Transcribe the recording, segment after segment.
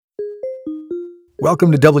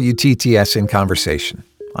Welcome to WTTS In Conversation.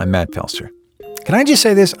 I'm Matt Pelser. Can I just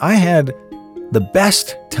say this? I had the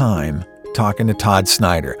best time talking to Todd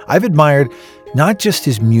Snider. I've admired not just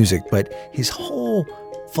his music, but his whole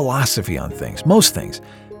philosophy on things, most things.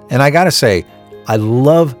 And I got to say, I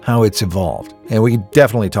love how it's evolved. And we can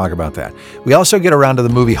definitely talk about that. We also get around to the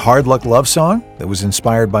movie Hard Luck Love Song that was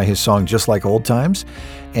inspired by his song Just Like Old Times.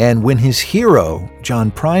 And when his hero, John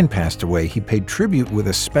Prine, passed away, he paid tribute with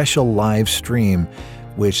a special live stream,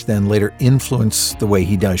 which then later influenced the way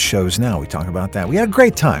he does shows now. We talk about that. We had a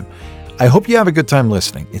great time. I hope you have a good time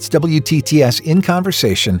listening. It's WTTS In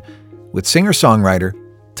Conversation with singer-songwriter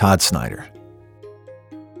Todd Snider.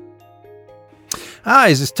 Hi,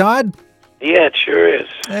 is this Todd? Yeah, it sure is.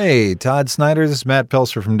 Hey, Todd Snider. This is Matt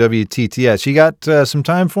Pelser from WTTS. You got some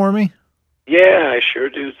time for me? Yeah, I sure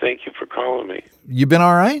do. Thank you for calling me. You been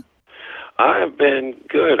all right? I've been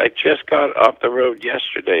good. I just got off the road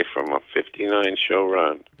yesterday from a 59 show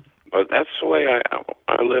run. But that's the way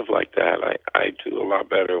I live like that. I do a lot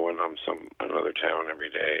better when I'm another town every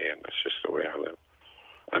day, and that's just the way I live.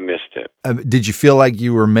 I missed it. Did you feel like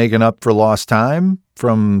you were making up for lost time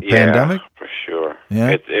from pandemic? Yeah, for sure. Yeah?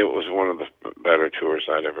 It was one of the better tours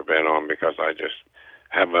I'd ever been on because I just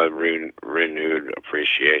have a renewed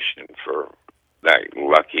appreciation for that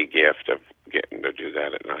lucky gift of getting to do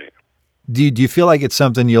that at night. Do you feel like it's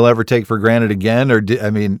something you'll ever take for granted again? Or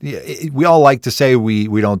we all like to say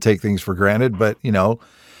we don't take things for granted, but you know,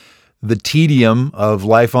 the tedium of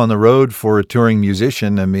life on the road for a touring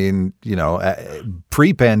musician. I mean, you know,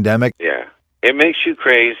 pre-pandemic. Yeah, it makes you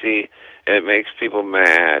crazy. It makes people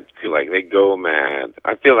mad. Like they go mad.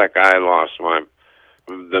 I feel like I lost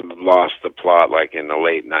the plot like in the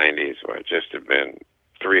late '90s, where I just had been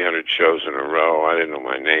 300 shows in a row. I didn't know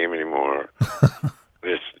my name anymore.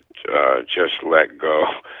 Just let go.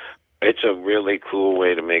 It's a really cool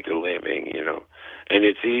way to make a living, you know, and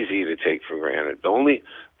it's easy to take for granted.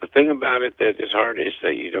 The thing about it that is hard is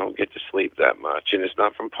that you don't get to sleep that much, and it's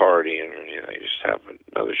not from partying or anything. You just have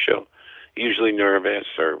another show. Usually nervous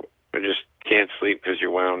or just can't sleep because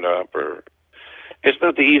you're wound up. Or it's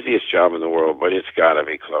not the easiest job in the world, but it's got to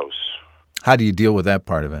be close. How do you deal with that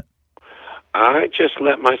part of it? I just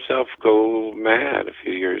let myself go mad a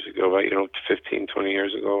few years ago. 15, 20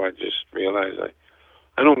 years ago, I just realized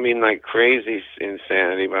I don't mean like crazy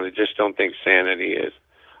insanity, but I just don't think sanity is,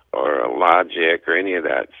 or logic or any of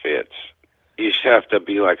that fits. You just have to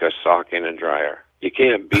be like a sock in a dryer. You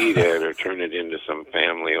can't beat it or turn it into some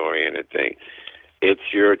family-oriented thing.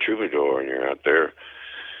 You're a troubadour and you're out there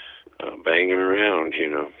banging around, you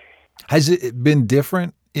know. Has it been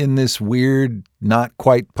different in this weird, not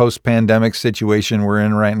quite post-pandemic situation we're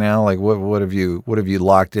in right now? Like, what have you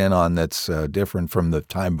locked in on that's different from the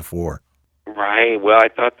time before? Right. Well,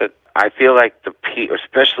 I feel like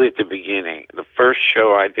especially at the beginning, the first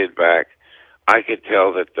show I did back, I could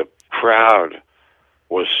tell that the crowd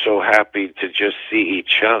was so happy to just see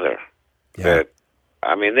each other. Yeah. That,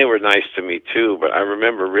 I mean, they were nice to me too, but I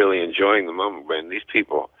remember really enjoying the moment when these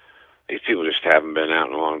people just haven't been out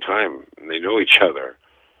in a long time, and they know each other.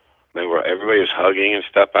 Everybody was hugging and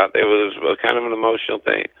stuff out there. It was kind of an emotional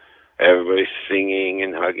thing. Everybody singing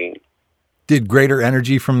and hugging. Did greater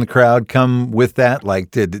energy from the crowd come with that?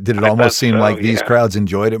 Like, did it almost seem like these crowds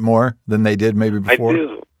enjoyed it more than they did maybe before? I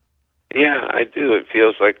do. Yeah, I do. It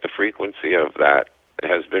feels like the frequency of that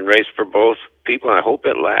has been raised for both people, and I hope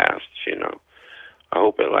it lasts, you know. I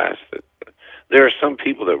hope it lasts. There are some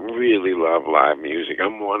people that really love live music.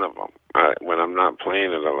 I'm one of them. When I'm not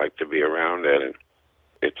playing it, I like to be around it, and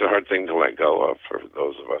it's a hard thing to let go of for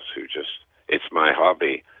those of us who it's my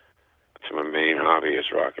hobby. It's my main hobby is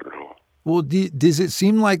rock and roll. Well, does it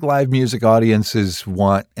seem like live music audiences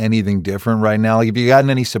want anything different right now? Like, have you gotten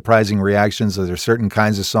any surprising reactions? Are there certain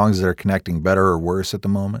kinds of songs that are connecting better or worse at the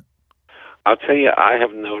moment? I'll tell you, I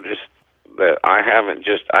have noticed that I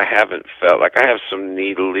haven't felt like I have some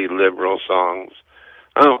needly liberal songs.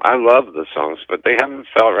 I love the songs, but they haven't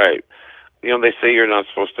felt right. You know, they say you're not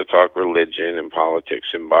supposed to talk religion and politics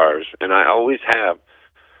in bars, and I always have.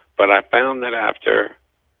 But I found that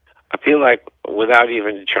I feel like without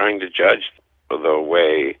even trying to judge the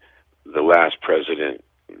way the last president,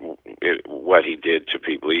 what he did to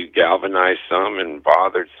people, he galvanized some and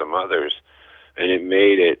bothered some others, and it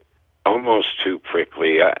made it almost too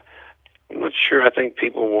prickly. I'm not sure. I think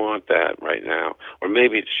people want that right now, or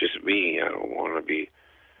maybe it's just me. I don't want to be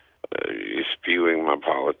spewing my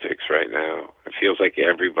politics right now. It feels like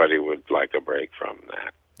everybody would like a break from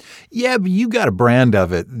that. Yeah, but you got a brand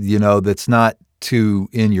of it, you know, that's not too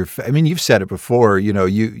in your I mean, you've said it before, you know,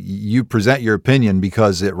 you present your opinion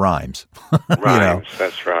because it rhymes. Rhymes, you know?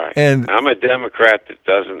 That's right. Right. And I'm a Democrat that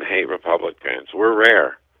doesn't hate Republicans. We're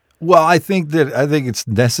rare. well, I think it's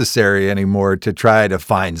necessary anymore to try to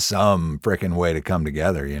find some frickin' way to come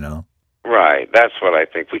together, you know? Right. That's what I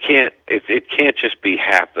think. We can't. It can't just be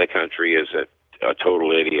half the country is a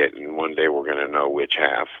total idiot, and one day we're going to know which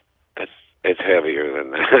half. It's heavier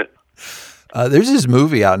than that. There's this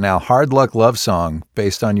movie out now, Hard Luck Love Song,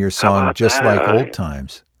 based on your song Just Like Old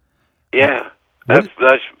Times. Yeah, that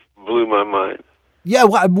blew my mind. Yeah,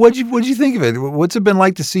 what'd you think of it? What's it been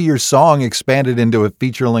like to see your song expanded into a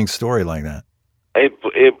feature-length story like that?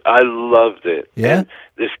 I loved it. Yeah? And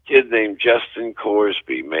this kid named Justin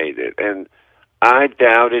Corsby made it, and I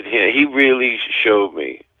doubted him. He really showed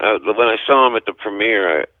me. When I saw him at the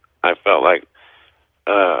premiere, I felt like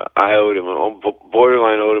I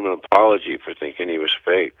borderline owed him an apology for thinking he was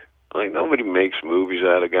fake. Like, nobody makes movies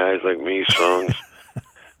out of guys like me, songs.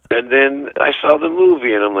 And then I saw the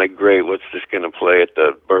movie, and I'm like, great, what's this going to play at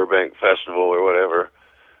the Burbank Festival or whatever?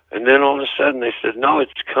 And then all of a sudden they said, no,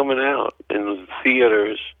 it's coming out in the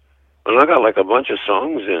theaters. And I got like a bunch of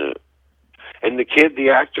songs in it. And the kid, the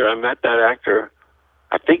actor, I met that actor.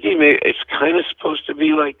 I think it's kind of supposed to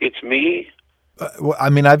be like It's Me. Well, I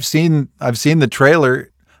mean, I've seen the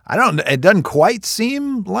trailer. It doesn't quite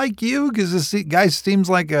seem like you because this guy seems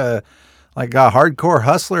like a hardcore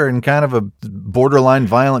hustler and kind of a borderline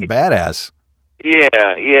violent badass. Yeah,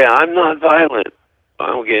 I'm not violent. I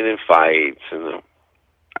don't get in fights, and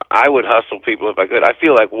I would hustle people if I could. I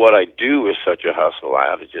feel like what I do is such a hustle. I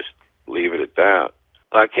ought to just leave it at that.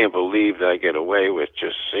 I can't believe that I get away with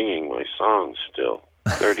just singing my songs still,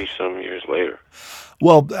 30-some years later.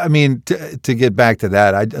 Well, I mean, to get back to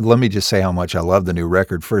that, let me just say how much I love the new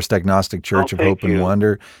record, First Agnostic Church of Hope and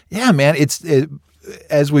Wonder. Yeah, man,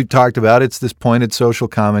 as we've talked about, it's this pointed social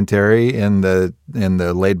commentary in the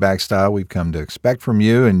laid back style we've come to expect from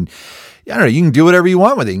you. And I don't know, you can do whatever you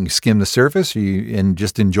want with it. You can skim the surface and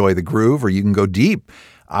just enjoy the groove, or you can go deep.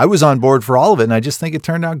 I was on board for all of it, and I just think it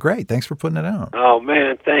turned out great. Thanks for putting it out. Oh,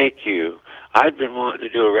 man, thank you. I'd been wanting to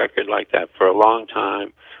do a record like that for a long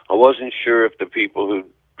time. I wasn't sure if the people who'd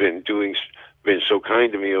been so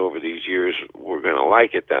kind to me over these years were going to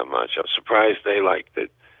like it that much. I'm surprised they liked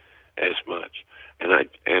it as much. And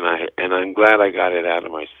I'm glad I got it out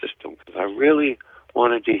of my system because I really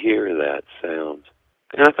wanted to hear that sound.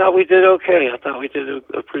 And I thought we did okay. I thought we did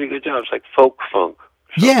a pretty good job. It's like folk funk.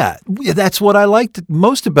 Yeah, that's what I liked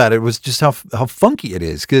most about it was just how funky it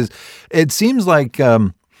is, because it seems like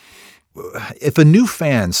if a new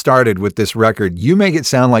fan started with this record, you make it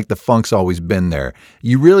sound like the funk's always been there.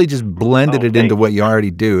 You really just blended it into what you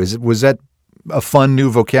already do. Was that a fun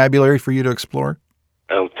new vocabulary for you to explore?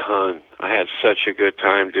 Oh, ton. I had such a good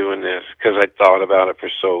time doing this because I thought about it for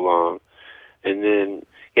so long. And then,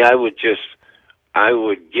 I would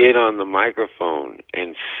get on the microphone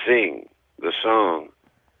and sing the song.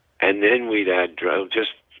 And then we'd add drums.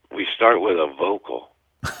 We start with a vocal.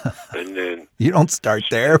 And then you don't start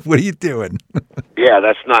there. What are you doing? Yeah,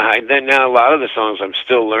 that's not. Then now a lot of the songs I'm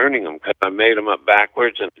still learning them because I made them up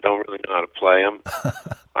backwards and don't really know how to play them.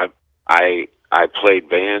 I played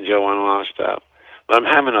banjo on a lot of stuff, but I'm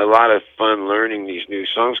having a lot of fun learning these new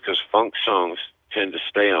songs because funk songs tend to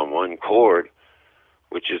stay on one chord,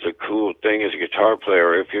 which is a cool thing as a guitar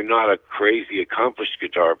player. If you're not a crazy accomplished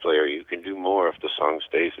guitar player, you can do more if the song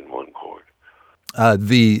stays in one chord.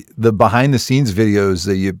 The behind the scenes videos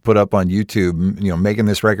that you put up on YouTube, making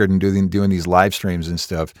this record and doing these live streams and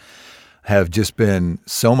stuff have just been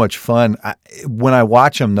so much fun. When I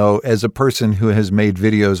watch them though, as a person who has made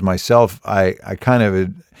videos myself, I kind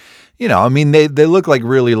of, they look like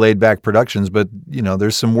really laid back productions, but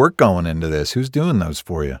there's some work going into this. Who's doing those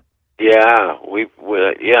for you? Yeah,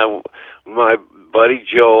 my buddy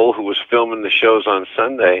Joel, who was filming the shows on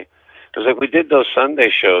Sunday, it was like we did those Sunday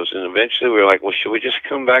shows, and eventually we were like, well, should we just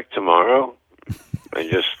come back tomorrow?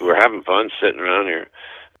 And we're having fun sitting around here.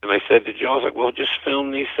 And I said to Joel, I was like, well, just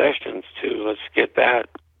film these sessions too. Let's get that.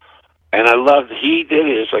 And I loved, he did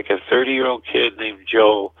it. It's like a 30-year-old kid named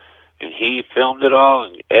Joel, and he filmed it all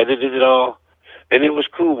and edited it all. And it was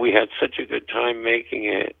cool. We had such a good time making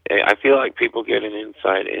it. I feel like people get an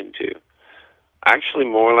insight into actually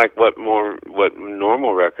more like what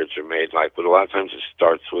normal records are made like, but a lot of times it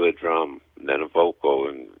starts with a drum, then a vocal,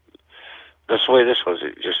 and that's the way this was.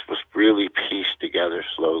 It just was really pieced together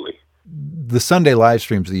slowly. The Sunday live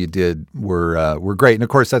streams that you did were great, and of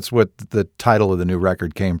course that's what the title of the new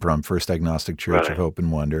record came from, First Agnostic Church of Hope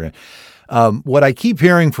and Wonder. What I keep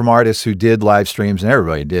hearing from artists who did live streams, and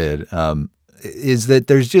everybody did, is that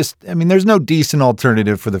there's no decent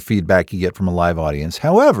alternative for the feedback you get from a live audience.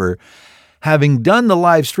 However, having done the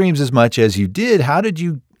live streams as much as you did, how did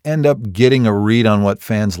you end up getting a read on what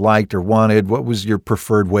fans liked or wanted? What was your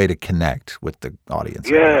preferred way to connect with the audience?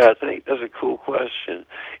 Yeah, I think that's a cool question.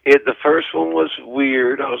 The first one was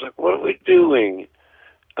weird. I was like, what are we doing?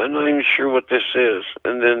 I'm not even sure what this is.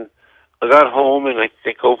 And then I got home, and I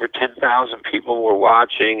think over 10,000 people were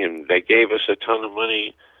watching, and they gave us a ton of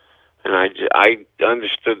money. And I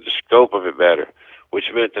understood the scope of it better,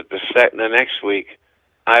 which meant that the next week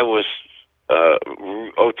I was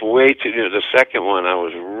the second one I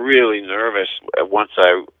was really nervous once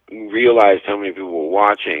I realized how many people were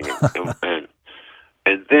watching,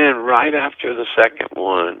 and then right after the second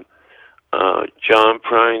one, John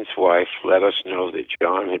Prine's wife let us know that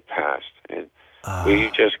John had passed, and we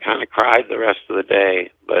just kind of cried the rest of the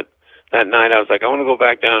day. But that night I was like, I want to go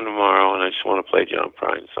back down tomorrow, and I just want to play John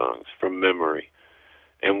Prine songs from memory.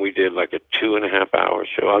 And we did like a 2.5-hour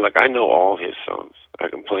show. I know all his songs. I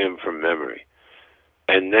can play them from memory.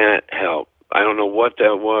 And that helped. I don't know what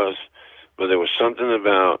that was, but there was something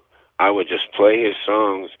about I would just play his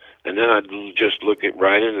songs, and then I'd just look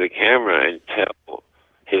right into the camera and tell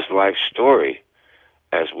his life story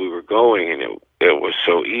as we were going, and it was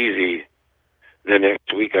so easy. The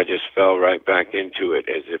next week I just fell right back into it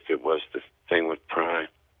as if it was the thing with Prine.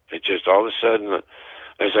 It just all of a sudden,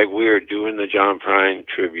 it's like weird, doing the John Prine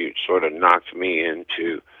tribute sort of knocked me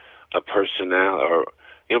into a personality, or,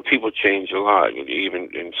 people change a lot, even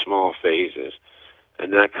in small phases.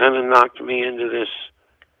 And that kind of knocked me into this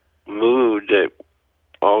mood that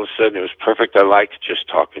all of a sudden it was perfect. I liked just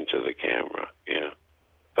talking to the camera,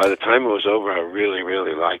 By the time it was over, I really,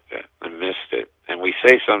 really liked it. I missed it. And we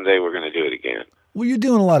say someday we're going to do it again. Well, you're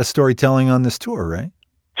doing a lot of storytelling on this tour, right?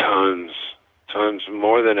 Tons,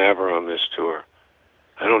 more than ever on this tour.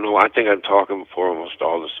 I don't know. I think I'm talking before almost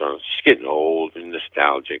all the songs. Just getting old and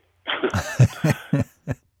nostalgic.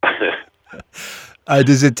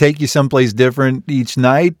 Does it take you someplace different each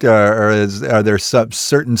night, or are there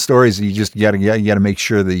certain stories that you got to make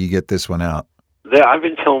sure that you get this one out? I've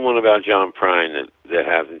been telling one about John Prine that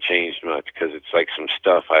hasn't changed much, because it's like some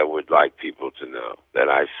stuff I would like people to know that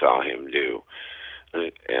I saw him do.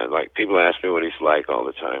 And like, people ask me what he's like all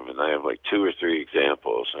the time, and I have like 2 or 3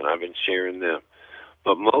 examples, and I've been sharing them.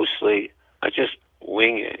 But mostly, I just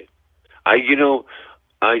wing it. I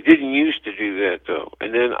didn't used to do that, though.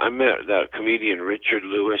 And then I met that comedian Richard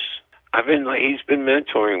Lewis. He's been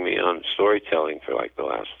mentoring me on storytelling for like the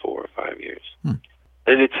last 4 or 5 years. And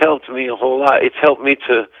it's helped me a whole lot. It's helped me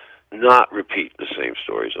to not repeat the same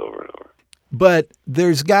stories over and over. But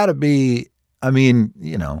there's got to be,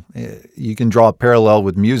 you can draw a parallel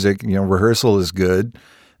with music. Rehearsal is good.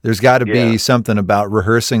 There's got to be something about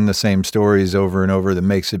rehearsing the same stories over and over that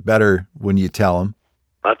makes it better when you tell them.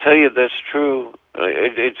 I'll tell you, that's true.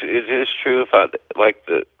 It is true. If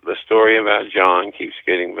the story about John keeps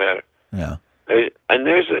getting better. Yeah. And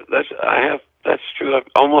that's true.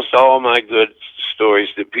 Almost all my good stories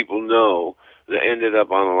that people know that ended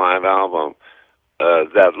up on a live album.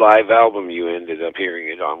 That live album you ended up hearing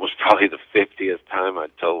it on was probably the 50th time I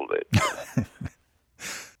told it.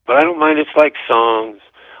 But I don't mind. It's like songs.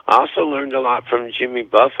 I also learned a lot from Jimmy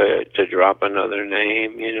Buffett, to drop another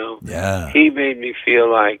name, Yeah. He made me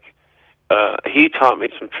feel like, he taught me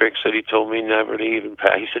some tricks that he told me never to even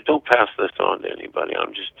pass. He said, don't pass this on to anybody.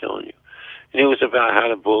 I'm just telling you. And it was about how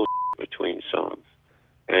to bullshit between songs.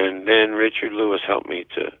 And then Richard Lewis helped me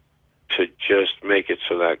to just make it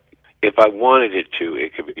so that if I wanted it to,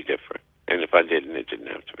 it could be different. And if I didn't, it didn't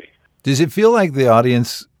have to be. Does it feel like the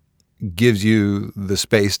audience gives you the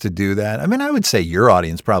space to do that? I would say your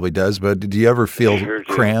audience probably does, but do you ever feel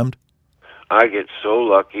crammed? I get so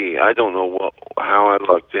lucky. I don't know how I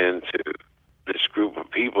lucked into this group of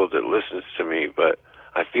people that listens to me, but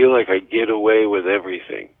I feel like I get away with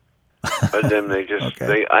everything. But then they just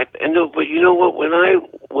but you know what? When I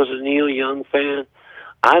was a Neil Young fan,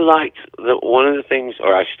 I liked one of the things,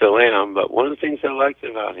 or I still am, but one of the things I liked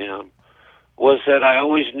about him was that I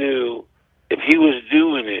always knew if he was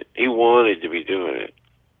doing it, he wanted to be doing it.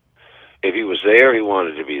 If he was there, he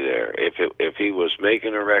wanted to be there. If he was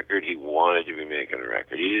making a record, he wanted to be making a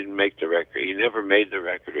record. He didn't make the record. He never made the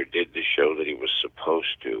record or did the show that he was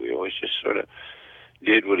supposed to. He always just sort of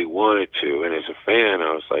did what he wanted to. And as a fan,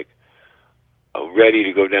 I was like ready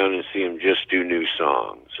to go down and see him just do new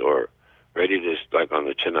songs, or ready to, like on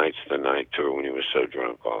the Tonight's the Night tour when he was so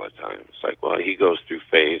drunk all the time. It's like, well, he goes through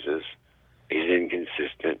phases. He's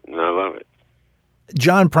inconsistent, and I love it.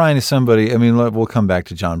 John Prine is somebody, we'll come back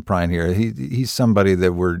to John Prine here. He's somebody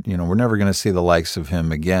that we're never going to see the likes of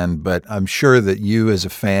him again, but I'm sure that you as a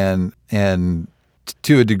fan, and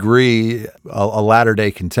to a degree, a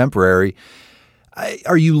latter-day contemporary,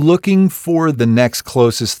 Are you looking for the next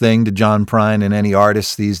closest thing to John Prine and any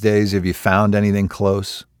artists these days? Have you found anything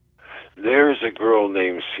close? There's a girl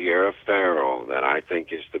named Sierra Farrell that I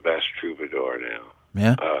think is the best troubadour now.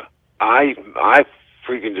 Yeah. I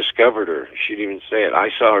freaking discovered her. She didn't even say it. I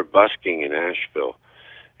saw her busking in Asheville,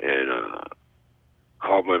 and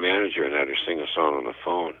called my manager and had her sing a song on the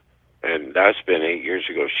phone. And that's been 8 years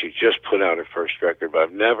ago. She just put out her first record, but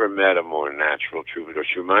I've never met a more natural troubadour.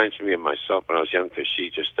 She reminds me of myself when I was young because she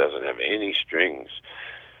just doesn't have any strings.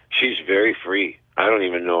 She's very free. I don't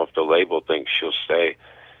even know if the label thinks she'll stay.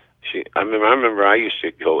 I remember I used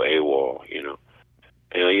to go AWOL, you know.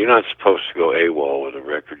 You know, you're not supposed to go AWOL with a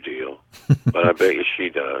record deal, but I bet you she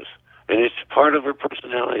does. And it's part of her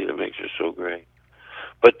personality that makes her so great.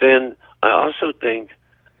 But then I also think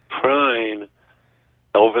Prine,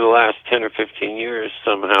 over the last 10 or 15 years,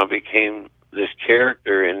 somehow became this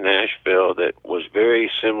character in Nashville that was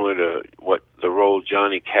very similar to what the role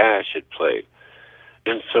Johnny Cash had played.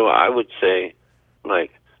 And so I would say,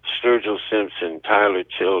 like, Sturgill Simpson, Tyler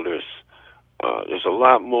Childers, there's a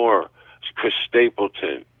lot more, Chris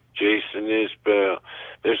Stapleton, Jason Isbell.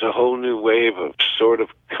 There's a whole new wave of sort of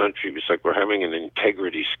country. It's like we're having an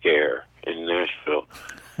integrity scare in Nashville.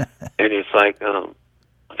 And it's like,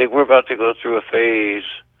 I think we're about to go through a phase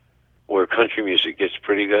where country music gets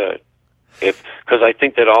pretty good. Because I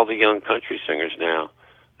think that all the young country singers now,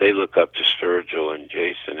 they look up to Sturgill and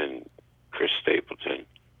Jason and Chris Stapleton.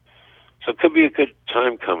 So it could be a good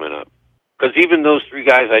time coming up. Because even those three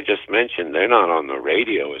guys I just mentioned, they're not on the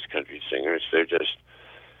radio as country singers. They're just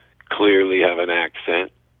clearly have an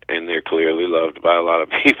accent, and they're clearly loved by a lot of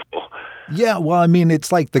people. Yeah, well, I mean,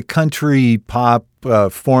 it's like the country pop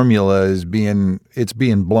formula is being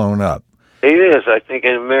blown up. It is. I think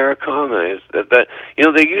in Americana is that you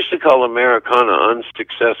know, they used to call Americana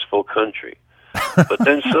unsuccessful country, but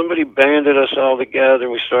then somebody banded us all together.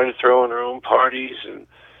 We started throwing our own parties, and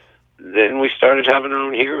then we started having our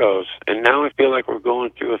own heroes. And now I feel like we're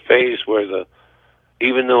going through a phase where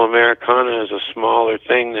even though Americana is a smaller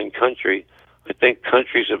thing than country, I think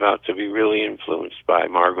country's about to be really influenced by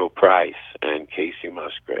Margot Price and Casey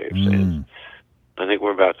Musgraves. And I think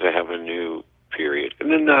we're about to have a new period.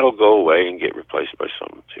 And then that'll go away and get replaced by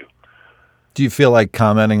something, too. Do you feel like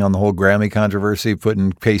commenting on the whole Grammy controversy,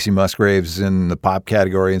 putting Casey Musgraves in the pop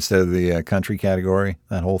category instead of the country category,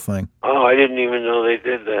 that whole thing? Oh, I didn't even know they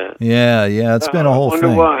did that. Yeah, it's been a whole thing. I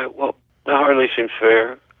wonder why. Well, that hardly seems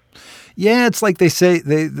fair. Yeah, it's like they say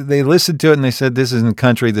they listened to it and they said this isn't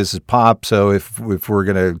country, this is pop. So if we're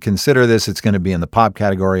going to consider this, it's going to be in the pop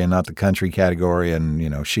category and not the country category. And you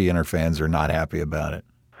know, she and her fans are not happy about it.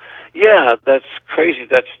 Yeah, that's crazy.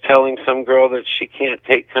 That's telling some girl that she can't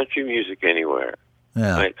take country music anywhere.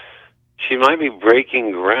 Yeah, like, she might be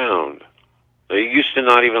breaking ground. They used to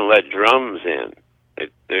not even let drums in.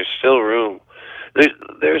 There's still room.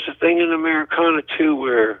 There's a thing in Americana too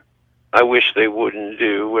where I wish they wouldn't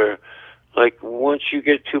do, where like once you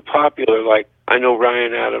get too popular, like I know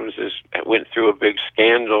Ryan Adams went through a big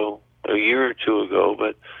scandal a year or two ago,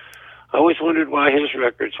 but I always wondered why his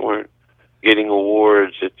records weren't getting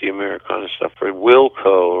awards at the Americana stuff, for Wilco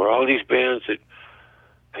or all these bands that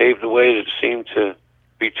paved the way that seemed to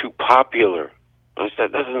be too popular. I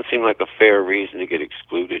said, that doesn't seem like a fair reason to get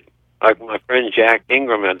excluded. Like my friend Jack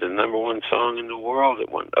Ingram had the #1 song in the world at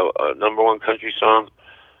 #1 country song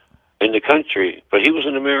in the country, but he was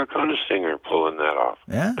an Americana singer pulling that off.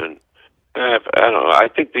 Yeah. And I don't know. I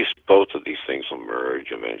think both of these things will merge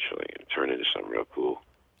eventually and turn into something real cool.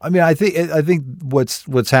 I mean, I think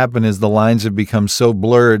what's happened is the lines have become so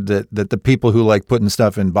blurred that the people who like putting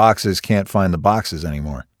stuff in boxes can't find the boxes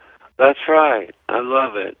anymore. That's right. I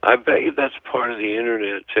love it. I bet you that's part of the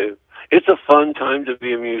internet too. It's a fun time to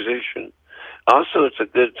be a musician. Also, it's a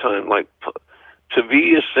good time, like, to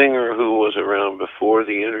be a singer who was around before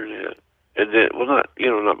the internet. And then, well,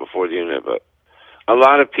 not before the internet, but a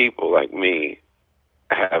lot of people like me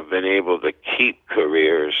have been able to keep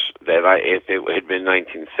careers that if it had been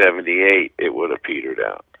 1978, it would have petered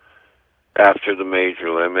out. After the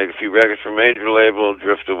major label, made a few records for major label,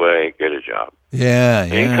 drift away, get a job. Yeah.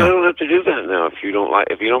 And you kind of don't have to do that now if you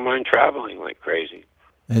don't mind traveling like crazy.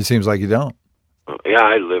 It seems like you don't. Yeah,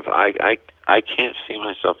 I can't see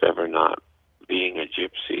myself ever not being a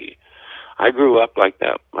gypsy. I grew up like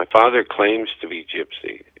that. My father claims to be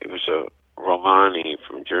gypsy. It was a Romani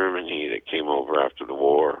from Germany that came over after the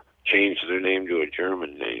war, changed their name to a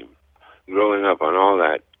German name. Growing up on all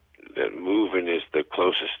that moving is the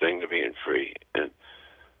closest thing to being free. And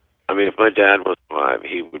I mean, if my dad was alive,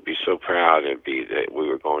 he would be so proud it'd be that we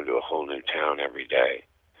were going to a whole new town every day.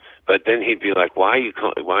 But then he'd be like, why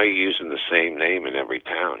are you using the same name in every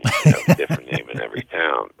town? You should have a different name in every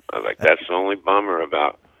town. I was like, that's the only bummer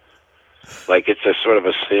about, like, it's a sort of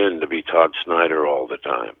a sin to be Todd Snider all the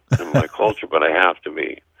time in my culture, but I have to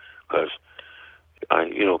be, because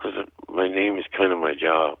my name is kind of my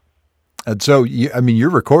job. And so,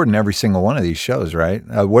 you're recording every single one of these shows, right?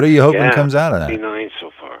 What are you hoping comes out of that? 59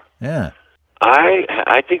 so far. Yeah.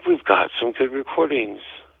 I think we've got some good recordings.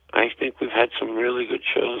 I think we've had some really good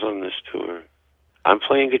shows on this tour. I'm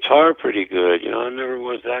playing guitar pretty good. I never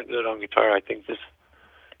was that good on guitar. I think this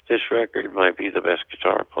record might be the best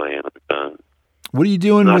guitar playing I've done. What are you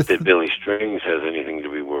doing Not with... that Billy Strings has anything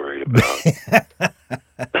to be worried about.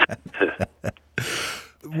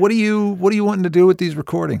 What are you wanting to do with these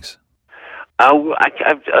recordings? I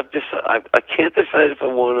can't decide if I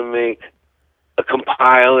want to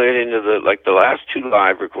compile it into the last 2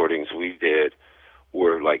 live recordings we did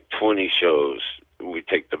were like 20 shows. We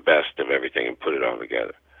take the best of everything and put it all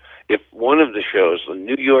together. If one of the shows, the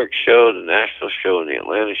New York show, the Nashville show, and the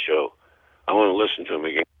Atlanta show, I want to listen to them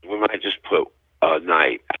again, we might just put a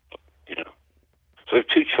night, So I have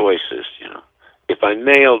 2 choices, If I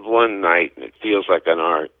nailed one night and it feels like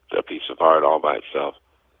a piece of art all by itself,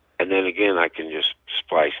 and then again I can just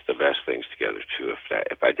splice the best things together too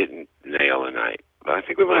if I didn't nail a night. But I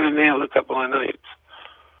think we might have nailed a couple of nights.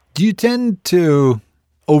 Do you tend to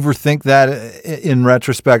overthink that in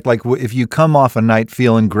retrospect? Like if you come off a night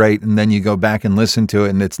feeling great and then you go back and listen to it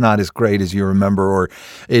and it's not as great as you remember, or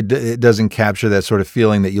it doesn't capture that sort of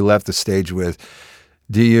feeling that you left the stage with,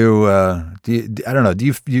 do you I don't know,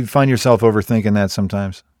 do you find yourself overthinking that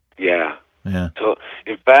sometimes? Yeah. Yeah. So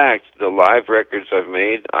in fact, the live records I've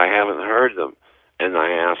made, I haven't heard them. And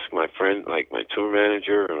I ask my friend, like my tour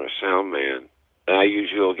manager or a sound man, and I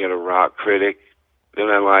usually will get a rock critic that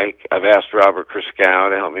I like. I've asked Robert Christgau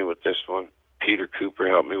to help me with this one. Peter Cooper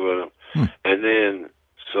helped me with them. And then,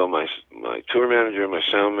 so my tour manager, my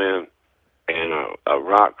sound man, and a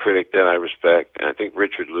rock critic that I respect, and I think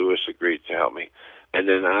Richard Lewis agreed to help me. And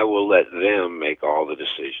then I will let them make all the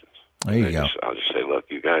decisions. There you go. I'll just say, look,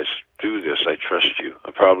 you guys do this. I trust you.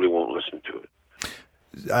 I probably won't listen to it.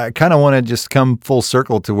 I kind of want to just come full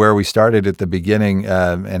circle to where we started at the beginning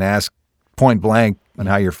and ask point blank on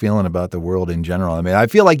how you're feeling about the world in general. I mean, I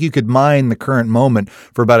feel like you could mine the current moment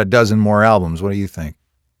for about a dozen more albums. What do you think?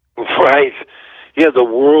 Right. Yeah, the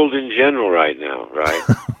world in general right now, right?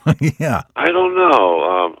 Yeah. I don't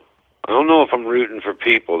know. I don't know if I'm rooting for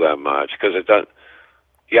people that much because it doesn't.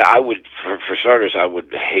 Yeah, I would. For starters, I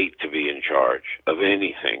would hate to be in charge of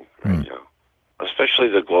anything right now, especially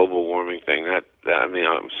the global warming thing. I mean,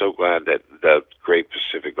 I'm so glad that the Great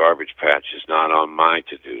Pacific Garbage Patch is not on my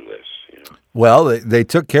to-do list. Well, they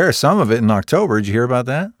took care of some of it in October. Did you hear about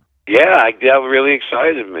that? Yeah, that really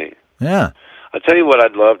excited me. Yeah. I'll tell you what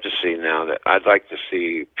I'd love to see now. That I'd like to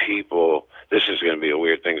see people. This is going to be a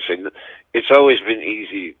weird thing to say. It's always been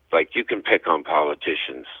easy. Like, you can pick on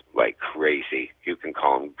politicians like crazy. You can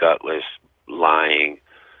call them gutless, lying.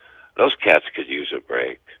 Those cats could use a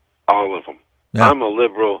break. All of them. Yeah. I'm a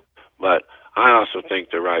liberal, but I also think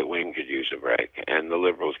the right wing could use a break, and the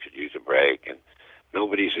liberals could use a break, and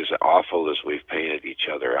nobody's as awful as we've painted each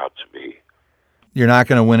other out to be. You're not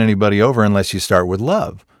going to win anybody over unless you start with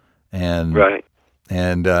love. And right.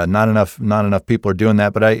 And not enough people are doing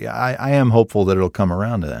that, but I am hopeful that it'll come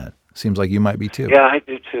around to that. Seems like you might be too. Yeah, I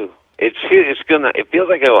do too. It feels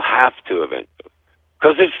like it'll have to eventually,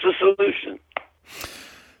 because it's the solution.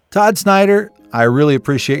 Todd Snider, I really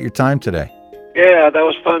appreciate your time today. Yeah, that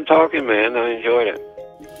was fun talking, man. I enjoyed it.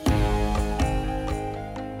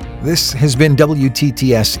 This has been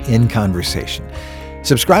WTTS In Conversation.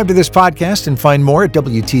 Subscribe to this podcast and find more at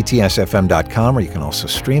WTTSFM.com, where you can also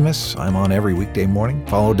stream us. I'm on every weekday morning.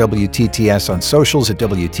 Follow WTTS on socials at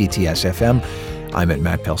WTTSFM. I'm at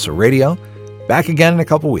Matt Pelser Radio. Back again in a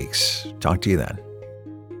couple weeks. Talk to you then.